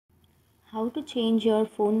How to change your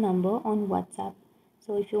phone number on WhatsApp.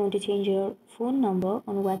 So if you want to change your phone number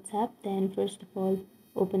on WhatsApp, then first of all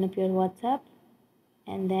open up your WhatsApp,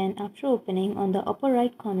 and then after opening, on the upper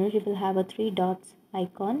right corner you will have a three dots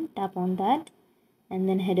icon. Tap on that and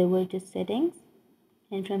then head over to settings,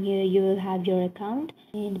 and from here you will have your account.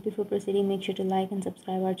 And before proceeding, make sure to like and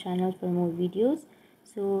subscribe our channel for more videos.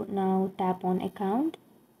 So now tap on account,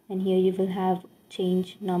 and here you will have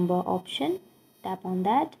change number option. Tap on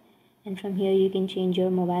that, and from here you can change your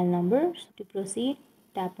mobile numbers. To proceed,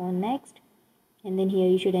 tap on next, and then here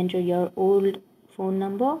you should enter your old phone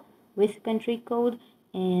number with country code,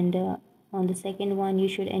 and on the second one you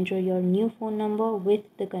should enter your new phone number with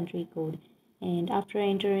the country code. And after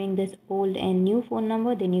entering this old and new phone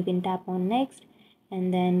number, then you can tap on next,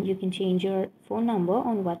 and then you can change your phone number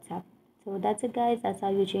on WhatsApp. So that's it guys, that's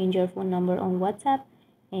how you change your phone number on WhatsApp.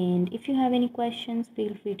 And if you have any questions,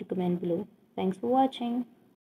 feel free to comment below. Thanks for watching.